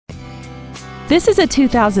This is a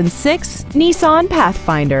 2006 Nissan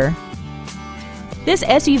Pathfinder. This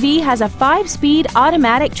SUV has a 5-speed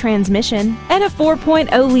automatic transmission and a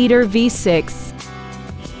 4.0-liter V6.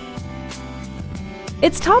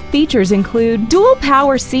 Its top features include dual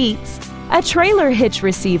power seats, a trailer hitch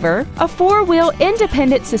receiver, a 4-wheel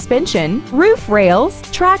independent suspension, roof rails,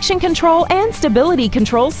 traction control and stability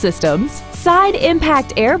control systems, side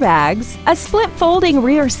impact airbags, a split folding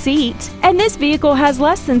rear seat, and this vehicle has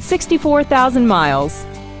less than 64,000 miles.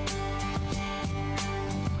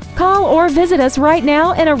 Call or visit us right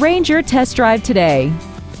now and arrange your test drive today.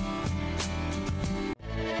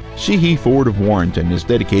 Sheehy Ford of Warrenton is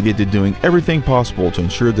dedicated to doing everything possible to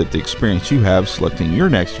ensure that the experience you have selecting your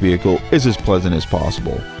next vehicle is as pleasant as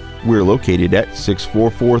possible. We're located at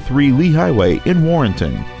 6443 Lee Highway in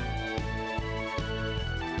Warrenton.